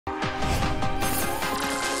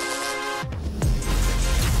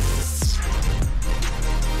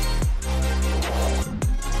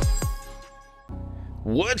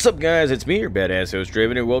What's up, guys? It's me, your badass host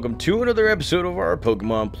Draven, and welcome to another episode of our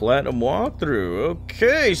Pokemon Platinum walkthrough.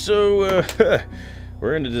 Okay, so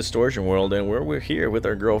we're in the Distortion world, and we're here with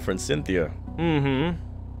our girlfriend Cynthia. Anywho,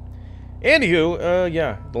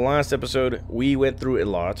 yeah, the last episode we went through a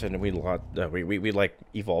lot, and we like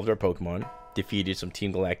evolved our Pokemon, defeated some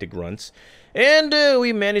Team Galactic grunts, and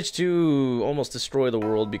we managed to almost destroy the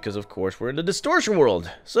world because, of course, we're in the Distortion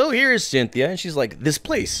world. So here is Cynthia, and she's like, this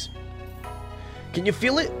place. Can you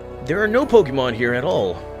feel it? There are no Pokemon here at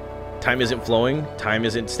all. Time isn't flowing, time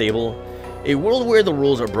isn't stable. A world where the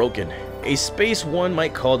rules are broken. A space one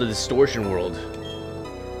might call the Distortion world.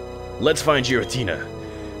 Let's find Giratina.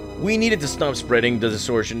 We needed to stop spreading the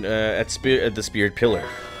distortion at the Spirit Pillar.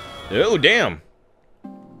 Oh, damn.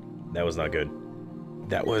 That was not good.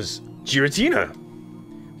 That was Giratina.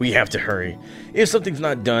 We have to hurry. If something's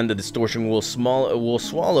not done, the Distortion will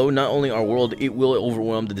swallow not only our world, it will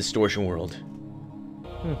overwhelm the Distortion world.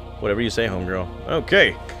 Whatever you say, homegirl.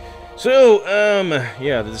 Okay. So,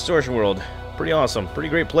 yeah, the Distortion world. Pretty awesome. Pretty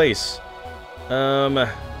great place.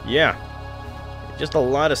 Yeah. Just a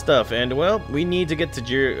lot of stuff. And, well, we need to get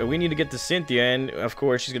to Cynthia, and, of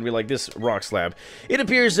course, she's gonna be like this rock slab. It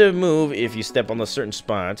appears to move if you step on a certain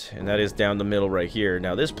spot, and that is down the middle right here.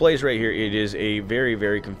 Now, this place right here, it is a very,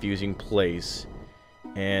 very confusing place.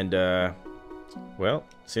 And, well,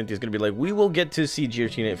 Cynthia's gonna be like, we will get to see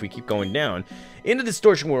Giratina if we keep going down. In the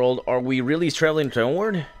Distortion world, are we really traveling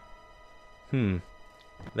downward?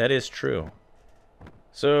 That is true.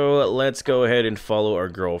 So, let's go ahead and follow our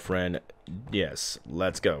girlfriend. Yes,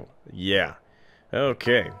 let's go. Yeah.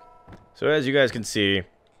 Okay. So, as you guys can see,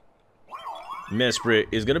 Mesprit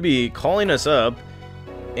is gonna be calling us up,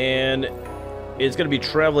 and it's gonna be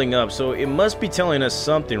traveling up, so it must be telling us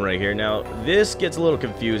something right here. Now, this gets a little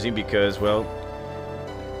confusing because, well,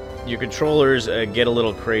 your controllers get a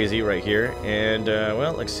little crazy right here, and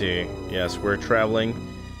well, let's see. Yes, we're traveling.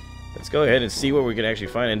 Let's go ahead and see what we can actually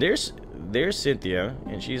find. And there's Cynthia,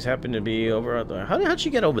 and she's happened to be over at the... How'd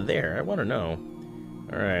she get over there? I want to know.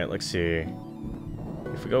 All right, let's see.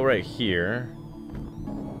 If we go right here,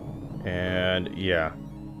 and yeah,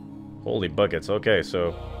 holy buckets. Okay,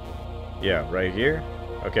 so yeah, right here.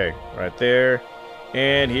 Okay, right there.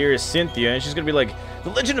 And here is Cynthia, and she's gonna be like, the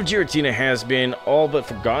legend of Giratina has been all but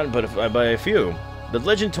forgotten by a few. The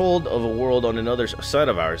legend told of a world on another side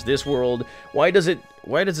of ours. This world, why does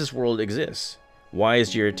this world exist? Why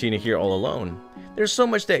is Giratina here all alone? There's so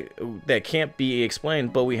much that can't be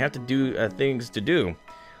explained, but we have to do things to do.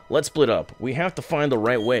 Let's split up. We have to find the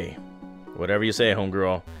right way. Whatever you say,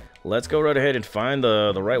 homegirl. Let's go right ahead and find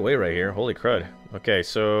the right way right here. Holy crud. Okay,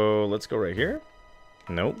 so let's go right here.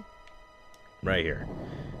 Nope. Right here.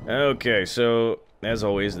 Okay, so as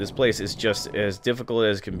always, this place is just as difficult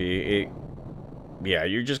as can be. Yeah,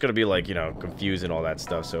 you're just gonna be like, you know, confused and all that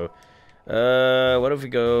stuff. So, what if we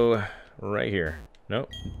go right here?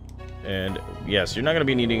 Nope. And yes, you're not gonna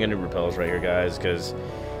be needing any repels right here, guys, because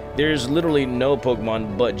there's literally no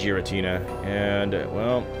Pokemon but Giratina. And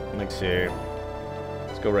well, let's see.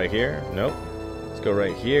 Let's go right here. Nope. Let's go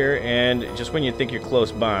right here. And just when you think you're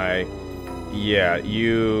close by, yeah,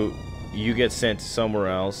 you get sent somewhere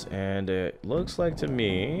else, and it looks like to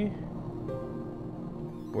me...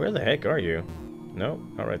 Where the heck are you? Nope,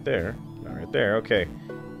 not right there. Not right there, okay.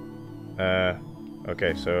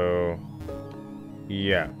 Okay, so...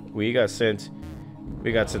 Yeah, we got sent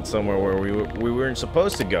somewhere where we weren't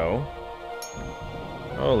supposed to go.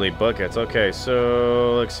 Holy buckets, okay,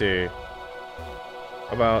 so... Let's see. How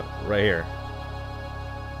about right here?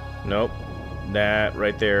 Nope. That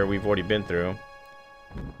right there we've already been through.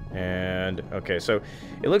 And okay, so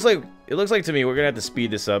it looks like to me we're gonna have to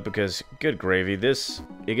speed this up because good gravy,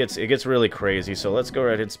 it gets really crazy. So let's go right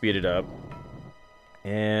ahead and speed it up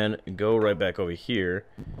and go right back over here.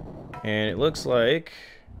 And it looks like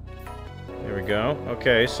there we go.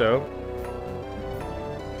 Okay, so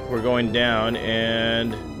we're going down,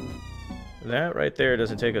 and that right there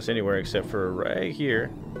doesn't take us anywhere except for right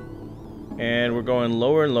here. And we're going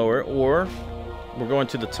lower and lower, or we're going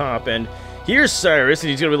to the top, and here's Cyrus, and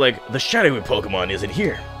he's gonna be like, the shadowy Pokemon isn't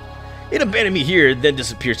here. It abandoned me here, then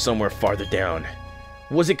disappeared somewhere farther down.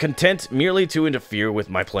 Was it content merely to interfere with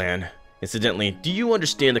my plan? Incidentally, do you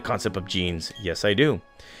understand the concept of genes? Yes, I do.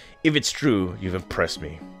 If it's true, you've impressed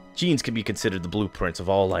me. Genes can be considered the blueprints of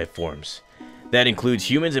all life forms. That includes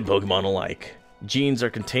humans and Pokemon alike. Genes are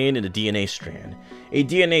contained in a DNA strand. A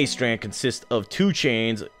DNA strand consists of two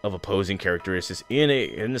chains of opposing characteristics in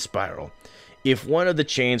a spiral. If one of the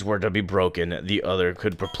chains were to be broken, the other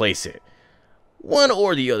could replace it. One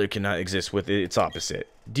or the other cannot exist with its opposite.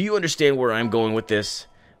 Do you understand where I'm going with this?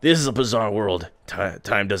 This is a bizarre world.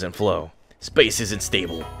 Time doesn't flow. Space isn't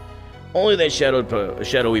stable. Only that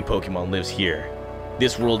shadowy Pokemon lives here.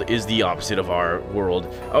 This world is the opposite of our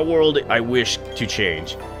world, a world I wish to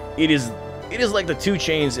change. It is like the two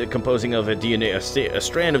chains composing of a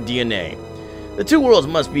strand of DNA. The two worlds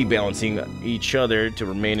must be balancing each other to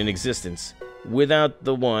remain in existence. Without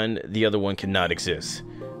the one, the other one cannot exist.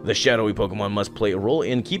 The shadowy Pokemon must play a role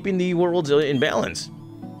in keeping the worlds in balance.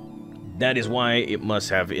 That is why it must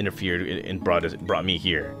have interfered and brought me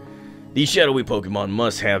here. These shadowy Pokemon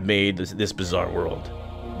must have made this bizarre world.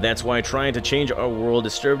 That's why trying to change our world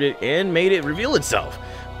disturbed it and made it reveal itself.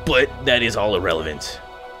 But that is all irrelevant.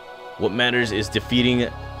 What matters is defeating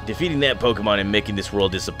that Pokemon and making this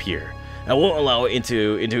world disappear. I won't allow it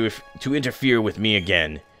to interfere with me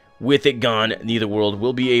again. With it gone, neither world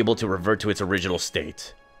will be able to revert to its original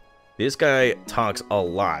state. This guy talks a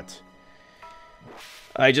lot.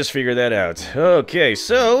 I just figured that out. Okay,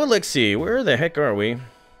 so let's see. Where the heck are we?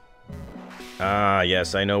 Ah,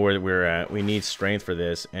 yes, I know where we're at. We need strength for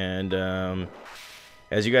this. And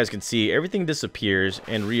as you guys can see, everything disappears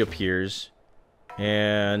and reappears.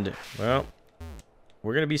 And, well,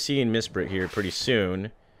 we're going to be seeing Mesprit here pretty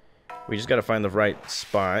soon. We just got to find the right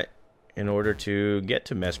spot in order to get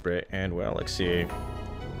to Mesprit. And, well, let's see.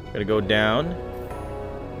 Gonna go down.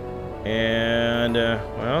 And,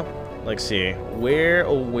 well, let's see. Where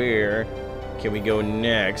can we go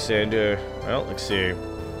next? And, well, let's see.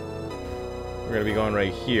 We're gonna be going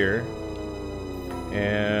right here.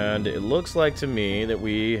 And it looks like to me that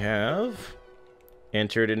we have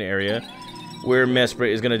entered an area where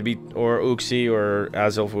Mesprit is gonna be, or Uxie, or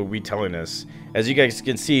Azelf will be telling us. As you guys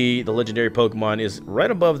can see, the legendary Pokemon is right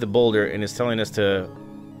above the boulder and is telling us to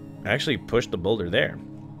actually push the boulder there.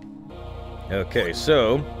 Okay,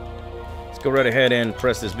 so let's go right ahead and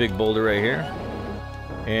press this big boulder right here.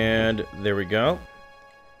 And there we go.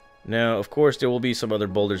 Now, of course, there will be some other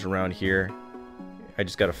boulders around here. I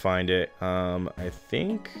just gotta find it. I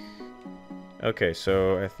think... Okay,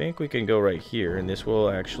 so I think we can go right here, and this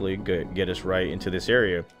will actually get us right into this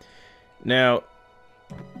area. Now,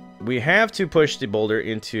 we have to push the boulder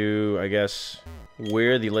into, I guess,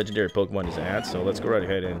 where the legendary Pokemon is at. So let's go right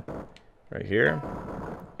ahead and right here.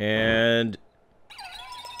 And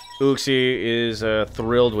Uxie is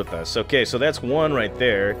thrilled with us. Okay, so that's one right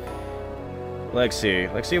there. Let's see.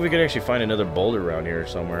 Let's see if we can actually find another boulder around here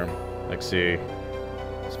somewhere. Let's see.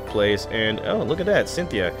 This place, and oh, look at that,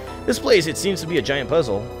 Cynthia. This place, it seems to be a giant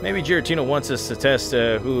puzzle. Maybe Giratina wants us to test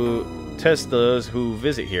those who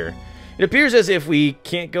visit here. It appears as if we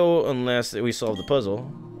can't go unless we solve the puzzle.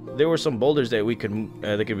 There were some boulders that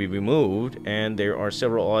could be removed, and there are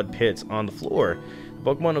several odd pits on the floor.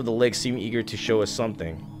 The Pokemon of the lake seem eager to show us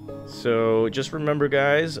something. So just remember,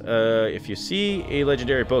 guys, if you see a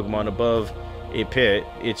legendary Pokemon above a pit,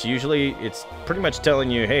 it's pretty much telling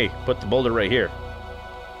you, hey, put the boulder right here.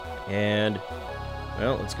 And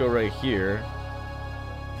well, let's go right here.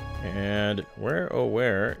 And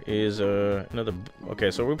where is another?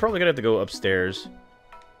 Okay, so we're probably gonna have to go upstairs.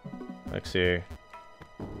 Let's see.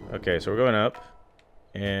 Okay, so we're going up,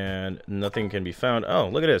 and nothing can be found. Oh,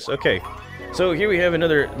 look at this. Okay, so here we have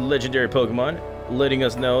another legendary Pokemon letting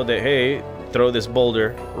us know that, hey, throw this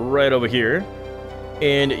boulder right over here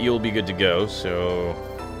and you'll be good to go. So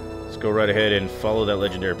let's go right ahead and follow that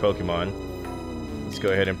legendary Pokemon. Let's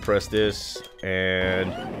go ahead and press this,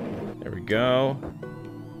 and there we go.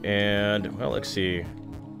 And well, let's see.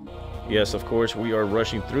 Yes, of course, we are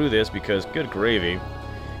rushing through this because good gravy.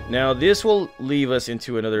 Now this will leave us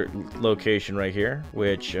into another location right here,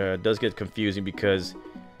 which does get confusing because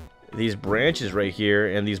these branches right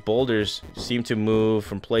here and these boulders seem to move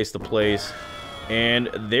from place to place. And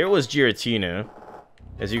there was Giratina.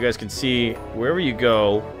 As you guys can see, wherever you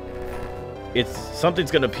go,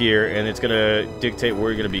 something's gonna appear and it's gonna dictate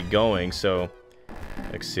where you're gonna be going. So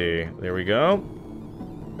let's see. There we go.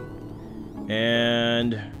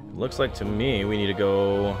 And it looks like to me we need to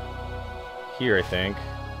go here, I think.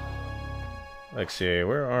 Let's see,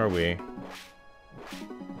 where are we?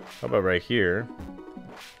 How about right here?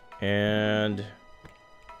 And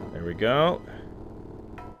there we go.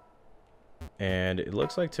 And it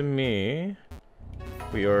looks like to me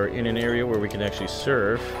we are in an area where we can actually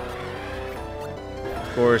surf.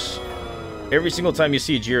 Of course, every single time you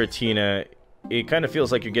see Giratina, it kind of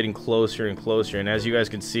feels like you're getting closer and closer. And as you guys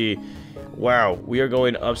can see, wow, we are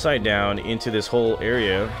going upside down into this whole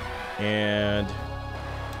area. And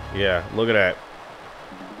yeah, look at that.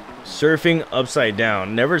 Surfing upside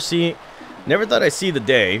down. Never thought I'd see the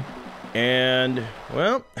day. And,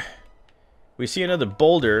 well, we see another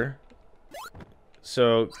boulder.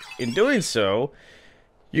 So, in doing so,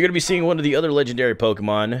 you're going to be seeing one of the other legendary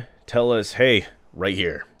Pokemon tell us, hey, right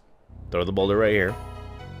here. Throw the boulder right here.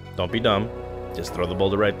 Don't be dumb. Just throw the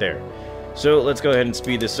boulder right there. So let's go ahead and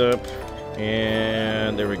speed this up.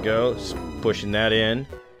 And there we go. Just pushing that in.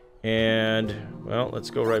 And, well, let's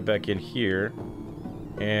go right back in here.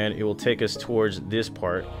 And it will take us towards this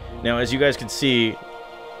part. Now, as you guys can see,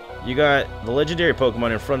 you got the legendary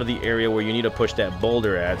Pokemon in front of the area where you need to push that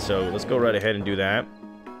boulder at. So let's go right ahead and do that.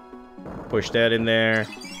 Push that in there.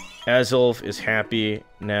 Azulf is happy.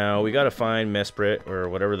 Now, we got to find Mesprit, or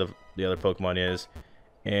whatever the other Pokemon is.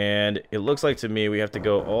 And it looks like to me we have to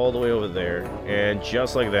go all the way over there. And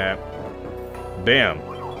just like that, bam,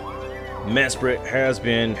 Mesprit has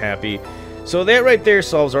been happy. So that right there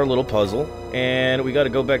solves our little puzzle. And we got to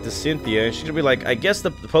go back to Cynthia. And she's going to be like, I guess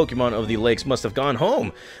the Pokemon of the lakes must have gone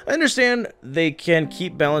home. I understand they can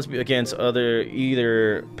keep balance against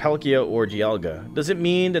either Palkia or Dialga. Does it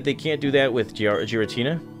mean that they can't do that with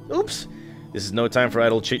Giratina? Oops. This is no time for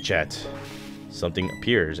idle chit-chat. Something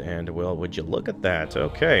appears, and, well, would you look at that?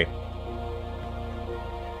 Okay.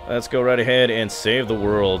 Let's go right ahead and save the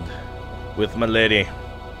world with my lady.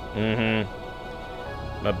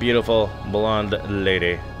 My beautiful blonde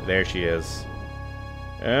lady. There she is.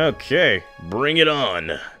 Okay, bring it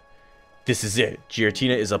on. This is it.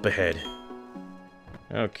 Giratina is up ahead.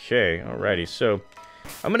 Okay, alrighty. So,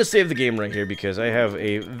 I'm going to save the game right here because I have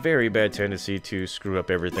a very bad tendency to screw up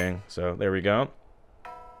everything. So, there we go.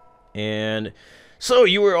 And so,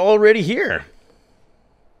 you were already here.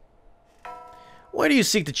 Why do you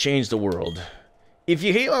seek to change the world? If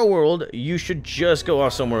you hate our world, you should just go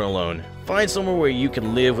off somewhere alone. Find somewhere where you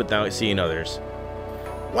can live without seeing others.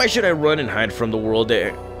 Why should I run and hide from the world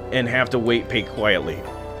and have to wait quietly?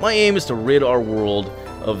 My aim is to rid our world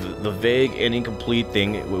of the vague and incomplete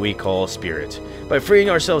thing we call spirit. By freeing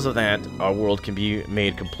ourselves of that, our world can be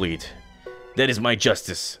made complete. That is my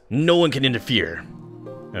justice. No one can interfere.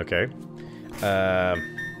 Okay.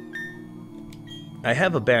 I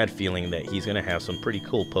have a bad feeling that he's gonna have some pretty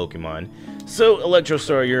cool Pokemon. So,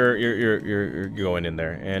 Electrostar, you're going in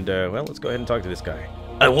there. And, well, let's go ahead and talk to this guy.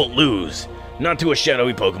 I won't lose. Not to a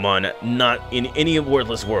shadowy Pokemon. Not in any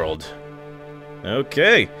worthless world.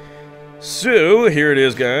 Okay. So, here it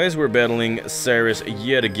is, guys. We're battling Cyrus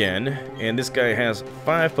yet again. And this guy has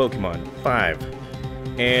 5 Pokemon. 5.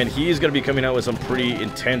 And he's going to be coming out with some pretty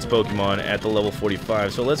intense Pokemon at the level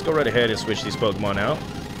 45. So, let's go right ahead and switch these Pokemon out.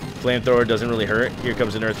 Flamethrower doesn't really hurt. Here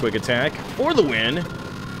comes an Earthquake attack for the win.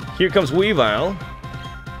 Here comes Weavile.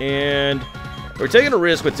 And we're taking a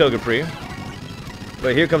risk with Togepi.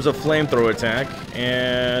 But here comes a Flamethrower attack.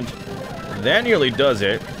 And that nearly does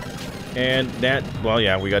it. And that, well,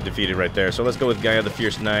 yeah, we got defeated right there. So let's go with Gaia the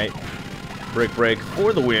Fierce Knight. Break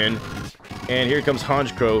for the win. And here comes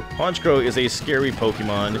Honchkrow. Honchkrow is a scary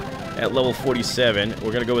Pokemon at level 47.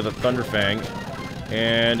 We're going to go with a Thunderfang.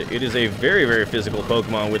 And it is a very, very physical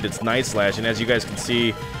Pokemon with its Night Slash. And as you guys can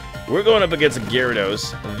see, we're going up against a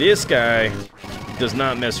Gyarados. This guy does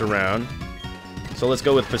not mess around. So let's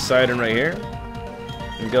go with Poseidon right here.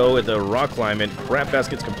 And go with the Rock Climate. Crap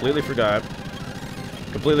Baskets completely forgot.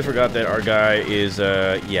 Completely forgot that our guy is,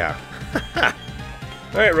 yeah.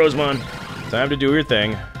 Alright, Rosemon. Time to do your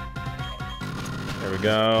thing. There we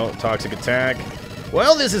go. Toxic Attack.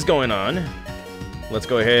 While this is going on, let's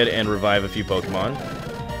go ahead and revive a few Pokemon.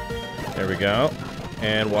 There we go.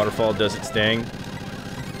 And Waterfall does its thing.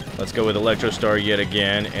 Let's go with Electrostar yet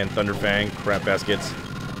again. And Thunderfang. Crap Baskets.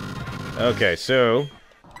 Okay, so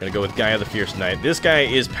gonna go with Gaia the Fierce Knight. This guy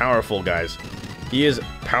is powerful, guys. He is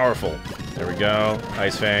powerful. There we go.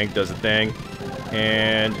 Ice Fang does the thing.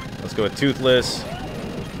 And let's go with Toothless.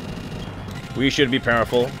 We should be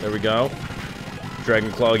powerful. There we go.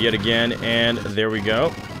 Dragon Claw yet again. And there we go.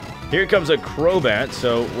 Here comes a Crobat.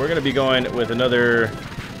 So we're going to be going with another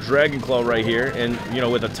Dragon Claw right here. And, you know,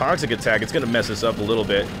 with a Toxic Attack, it's going to mess us up a little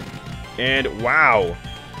bit. And, wow.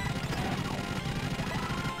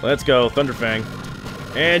 Let's go. Thunderfang.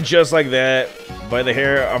 And just like that, by the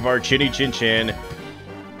hair of our chinny chin chin,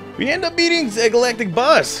 we end up beating a Galactic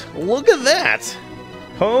Bus. Look at that.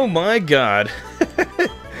 Oh my god.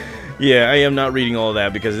 Yeah, I am not reading all of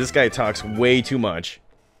that because this guy talks way too much.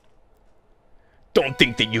 Don't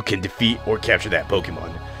think that you can defeat or capture that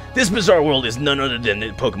Pokemon. This bizarre world is none other than the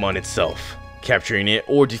Pokemon itself. Capturing it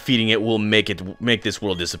or defeating it will make this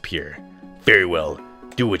world disappear. Very well.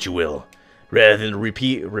 Do what you will. Rather than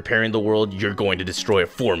repairing the world, you're going to destroy it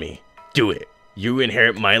for me. Do it. You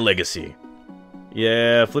inherit my legacy.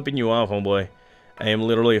 Yeah, flipping you off, homeboy. I am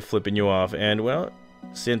literally flipping you off. And, well,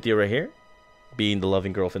 Cynthia right here, being the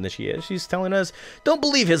loving girlfriend that she is, she's telling us, don't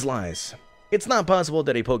believe his lies. It's not possible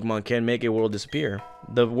that a Pokemon can make a world disappear.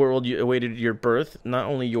 The world awaited your birth, not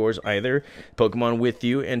only yours either, Pokemon with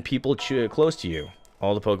you, and people close to you.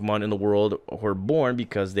 All the Pokemon in the world were born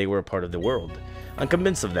because they were a part of the world. I'm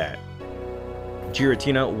convinced of that.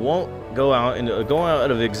 Giratina won't go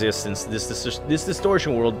out of existence. This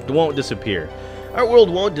distortion world won't disappear. Our world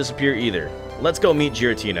won't disappear either. Let's go meet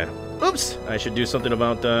Giratina. Oops! I should do something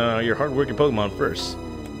about your hardworking Pokemon first.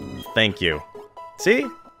 Thank you. See?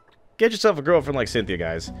 Get yourself a girlfriend like Cynthia,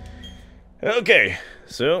 guys. Okay,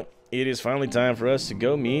 so it is finally time for us to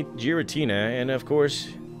go meet Giratina, and of course,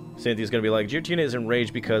 Cynthia's gonna be like, Giratina is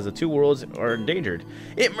enraged because the two worlds are endangered.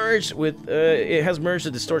 It has merged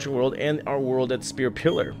the Distortion world and our world at Spear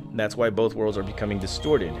Pillar. That's why both worlds are becoming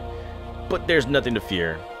distorted. But there's nothing to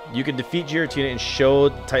fear. You can defeat Giratina and show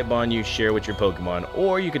the type bond you share with your Pokemon,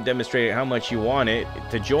 or you can demonstrate how much you want it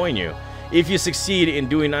to join you. If you succeed in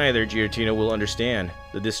doing either, Giratina will understand.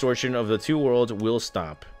 The distortion of the two worlds will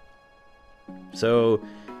stop. So,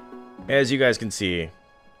 as you guys can see,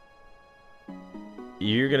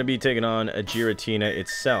 you're going to be taking on a Giratina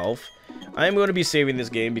itself. I'm going to be saving this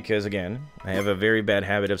game because, again, I have a very bad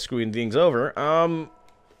habit of screwing things over.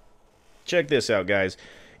 Check this out, guys.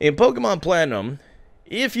 In Pokemon Platinum,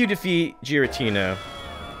 if you defeat Giratina,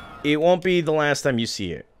 it won't be the last time you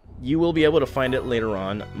see it. You will be able to find it later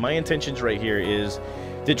on. My intentions right here is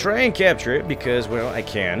to try and capture it because, well, I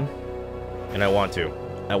can. And I want to.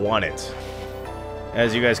 I want it.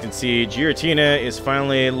 As you guys can see, Giratina is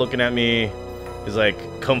finally looking at me. He's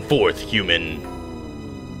like, come forth, human.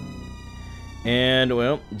 And,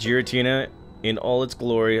 well, Giratina, in all its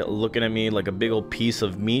glory, looking at me like a big old piece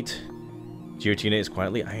of meat. Giratina is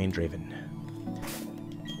quietly eyeing Draven.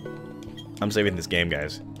 I'm saving this game,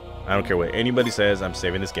 guys. I don't care what anybody says, I'm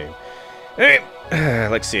saving this game. Alright,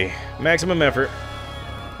 let's see. Maximum effort.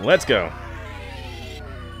 Let's go.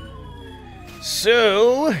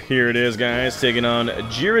 So, here it is, guys. Taking on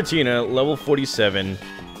Giratina, level 47.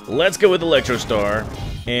 Let's go with Electro Star.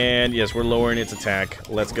 And, yes, we're lowering its attack.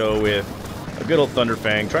 Let's go with a good old Thunder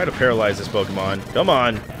Fang. Try to paralyze this Pokemon. Come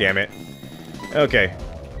on, damn it. Okay.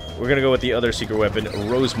 We're gonna go with the other secret weapon,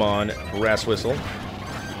 Rosemon Grass Whistle.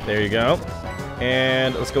 There you go.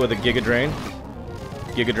 And let's go with a Giga Drain.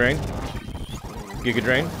 Giga Drain. Giga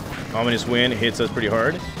Drain. Ominous Wind hits us pretty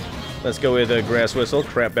hard. Let's go with a Grass Whistle.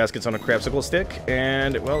 Crap Baskets on a Crapsicle Stick.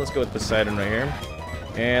 And, well, let's go with Poseidon right here.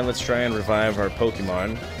 And let's try and revive our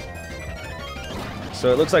Pokemon.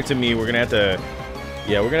 So it looks like to me we're gonna have to...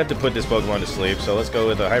 Yeah, we're gonna have to put this Pokemon to sleep. So let's go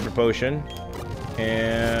with a Hyper Potion.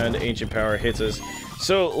 And Ancient Power hits us.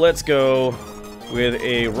 So let's go with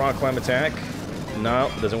a Rock Climb attack.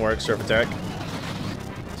 No, doesn't work. Surf attack.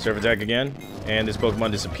 Surf attack again. And this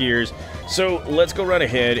Pokemon disappears. So let's go right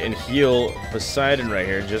ahead and heal Poseidon right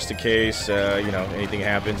here, just in case, you know, anything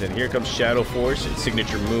happens. And here comes Shadow Force, its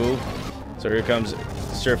signature move. So here comes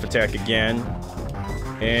Surf attack again.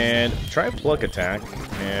 And try Pluck attack.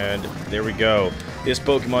 And there we go. This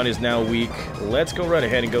Pokemon is now weak. Let's go right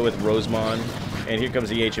ahead and go with Rosemon. And here comes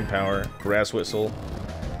the Ancient Power. Grass Whistle.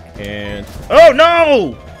 And... oh,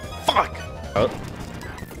 no! Fuck! Oh.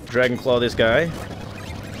 Dragon Claw this guy.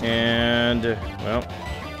 And, well,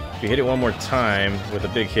 if you hit it one more time with a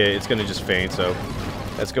big hit, it's going to just faint. So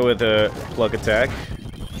let's go with a Pluck attack.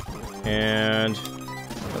 And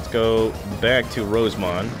let's go back to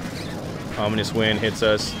Rosemon. Ominous Wind hits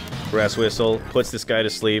us. Grass Whistle puts this guy to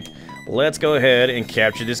sleep. Let's go ahead and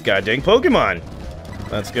capture this goddamn Pokemon.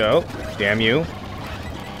 Let's go. Damn you.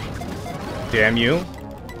 Damn you.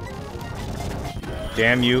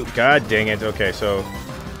 Damn you. God dang it. Okay, so...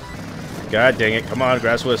 god dang it. Come on,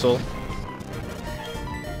 Grass Whistle.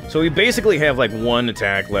 So we basically have like one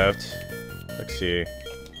attack left. Let's see.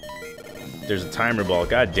 There's a timer ball.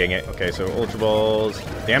 God dang it. Okay, so Ultra Balls.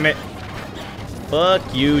 Damn it. Fuck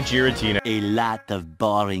you, Giratina. A lot of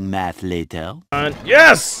boring math later.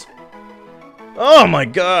 Yes! Oh my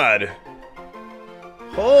god.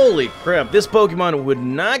 Holy crap. This Pokemon would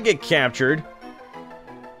not get captured.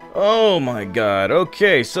 Oh my god.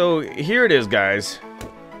 Okay, so here it is, guys.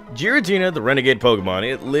 Giratina, the renegade Pokemon,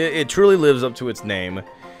 it truly lives up to its name.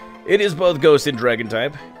 It is both Ghost and Dragon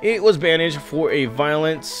type. It was banished for its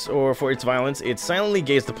violence. It silently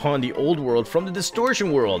gazed upon the old world from the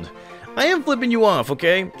Distortion world. I am flipping you off,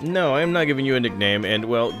 okay? No, I am not giving you a nickname, and,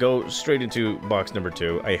 well, go straight into box number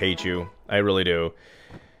 2. I hate you. I really do.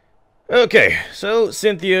 Okay, so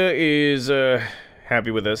Cynthia is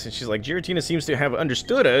happy with us, and she's like, Giratina seems to have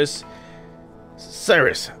understood us.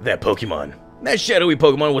 Cyrus, that Pokemon. That shadowy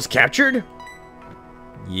Pokemon was captured?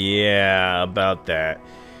 Yeah, about that.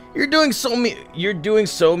 You're doing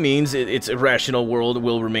so means its irrational world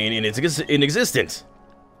will remain in existence.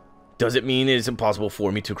 Does it mean it is impossible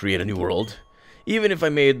for me to create a new world? Even if I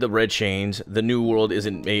made the red chains, the new world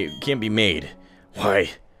can't be made. Why?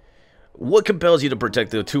 What compels you to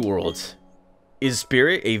protect the two worlds? Is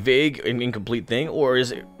spirit a vague and incomplete thing, or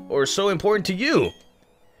is it so important to you?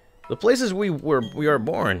 The places we are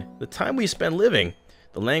born, the time we spend living,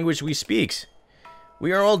 the language we speak.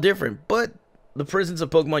 We are all different, but the presence of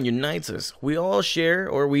Pokemon unites us. We share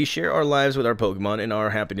our lives with our Pokemon, and our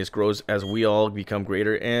happiness grows as we all become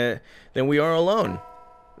greater than we are alone.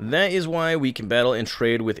 That is why we can battle and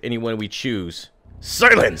trade with anyone we choose.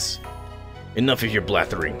 Silence! Enough of your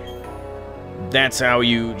blathering. That's how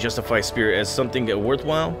you justify spirit as something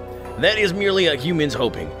worthwhile? That is merely a humans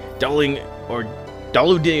hoping, deluding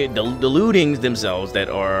themselves that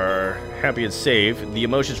are happy and safe, the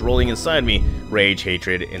emotions rolling inside me, rage,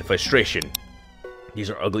 hatred, and frustration. These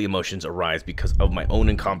are ugly emotions arise because of my own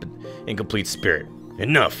incomplete spirit.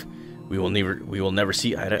 Enough! We will never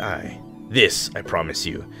see eye to eye. This, I promise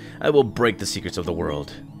you, I will break the secrets of the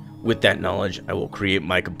world. With that knowledge, I will create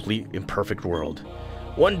my complete, imperfect world.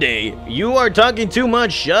 One day, you are talking too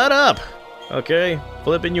much, shut up! Okay,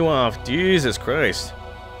 flipping you off, Jesus Christ.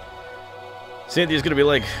 Cynthia's gonna be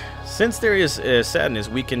like, since there is sadness,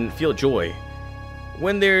 we can feel joy.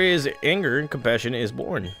 When there is anger, compassion is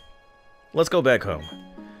born. Let's go back home.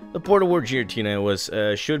 The portal where Giratina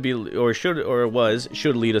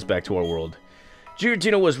should lead us back to our world.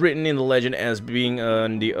 Giratina was written in the legend as being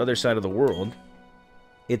on the other side of the world.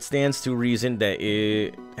 It stands to reason that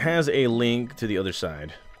it has a link to the other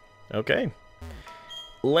side. Okay.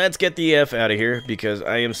 Let's get the F out of here because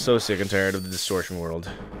I am so sick and tired of the Distortion world.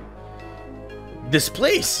 This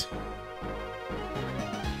place!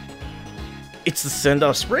 It's the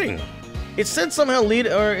Send-Off Spring. It's said to somehow lead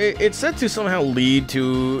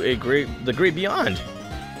to the great beyond.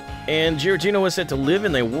 And Giratina was said to live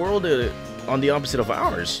in a world on the opposite of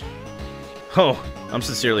ours. Oh, I'm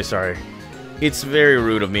sincerely sorry. It's very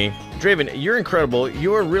rude of me. Draven, you're incredible.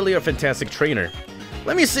 You're really a fantastic trainer.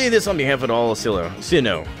 Let me say this on behalf of all of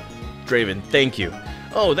Sinnoh. Draven, thank you.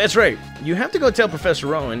 Oh, that's right. You have to go tell Professor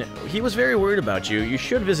Rowan. He was very worried about you. You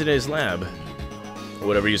should visit his lab.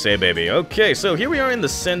 Whatever you say, baby. Okay, so here we are in the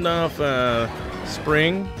Send-Off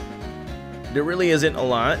Spring. There really isn't a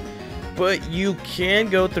lot, but you can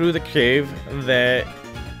go through the cave that,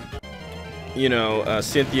 you know,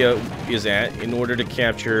 Cynthia is at in order to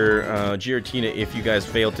capture Giratina if you guys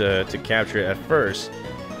fail to capture it at first.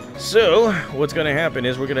 So, what's going to happen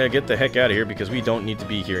is we're going to get the heck out of here because we don't need to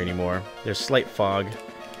be here anymore. There's slight fog.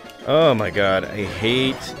 Oh my god, I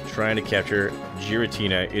hate trying to capture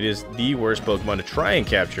Giratina. It is the worst Pokemon to try and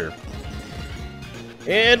capture.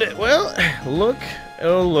 And, well, look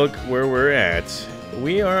where we're at.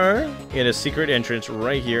 We are in a secret entrance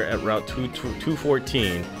right here at Route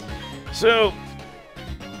 214. So,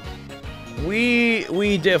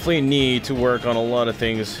 we definitely need to work on a lot of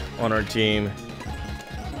things on our team.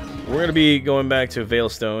 We're going to be going back to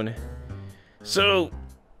Veilstone. So,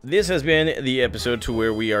 this has been the episode to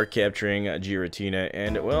where we are capturing Giratina,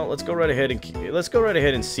 and well, let's go right ahead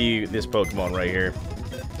and see this Pokemon right here.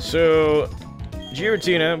 So,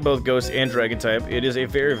 Giratina, both Ghost and Dragon type, it is a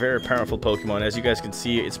very, very powerful Pokemon. As you guys can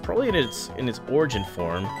see, it's probably in its origin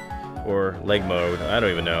form or leg mode. I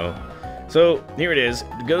don't even know. So here it is,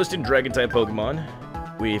 Ghost and Dragon type Pokemon.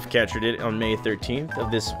 We've captured it on May 13th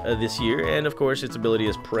of this year, and of course its ability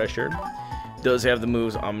is Pressure. Does have the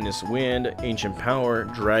moves Ominous Wind, Ancient Power,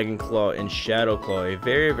 Dragon Claw, and Shadow Claw. A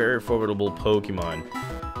very, very formidable Pokemon.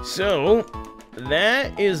 So,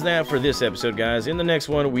 that is that for this episode, guys. In the next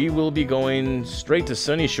one, we will be going straight to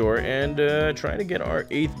Sunyshore and trying to get our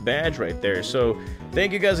 8th badge right there. So,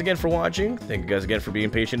 thank you guys again for watching. Thank you guys again for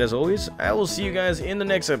being patient as always. I will see you guys in the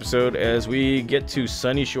next episode as we get to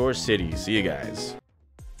Sunyshore City. See you guys.